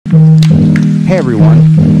Hey everyone,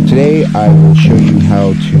 today I will show you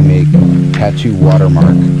how to make tattoo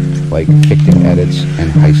watermark like fictive edits and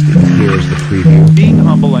heisted. Here's the preview. Being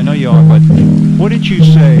humble, I know you are, but what did you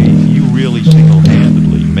say you really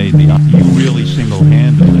single-handedly made the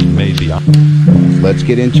Let's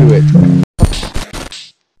get into it.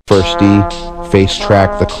 First face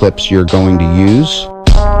track the clips you're going to use.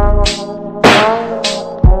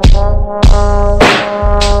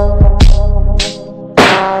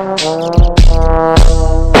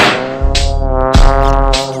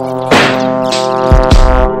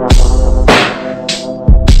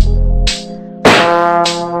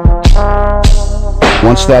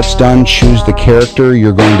 Once that's done, choose the character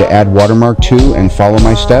you're going to add watermark to and follow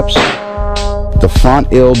my steps. The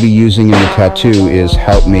font I'll be using in the tattoo is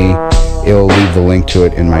Help Me. I'll leave the link to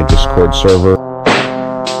it in my Discord server.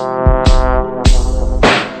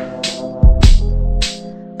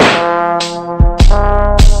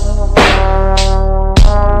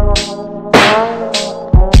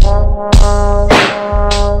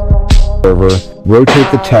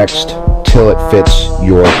 Rotate the text till it fits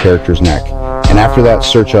your character's neck. And after that,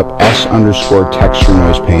 search up S_texture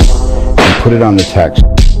noise paint and put it on the text.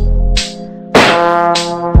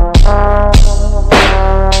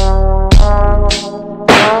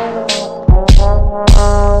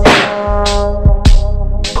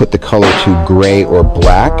 Put the color to gray or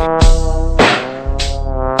black.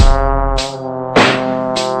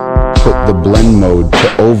 Put the blend mode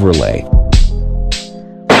to overlay.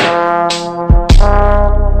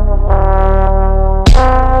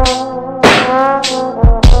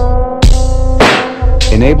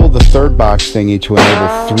 Enable the third box thingy to enable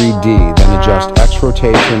 3D, then adjust X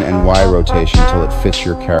rotation and Y rotation till it fits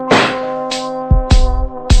your character.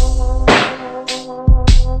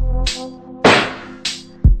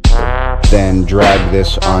 Then drag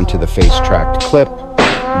this onto the face tracked clip.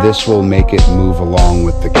 This will make it move along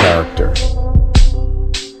with the character.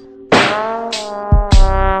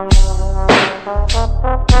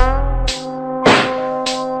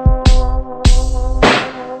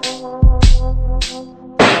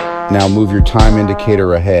 Now move your time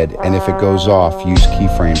indicator ahead, and if it goes off, use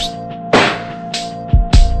keyframes.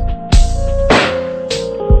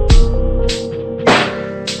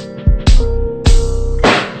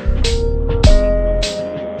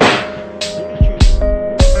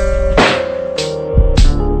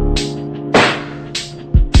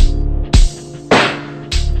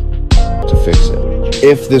 To fix it.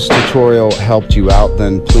 If this tutorial helped you out,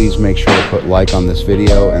 then please make sure to put like on this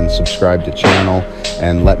video and subscribe to the channel,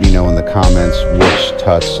 and let me know in the comments which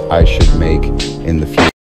tuts I should make in the future.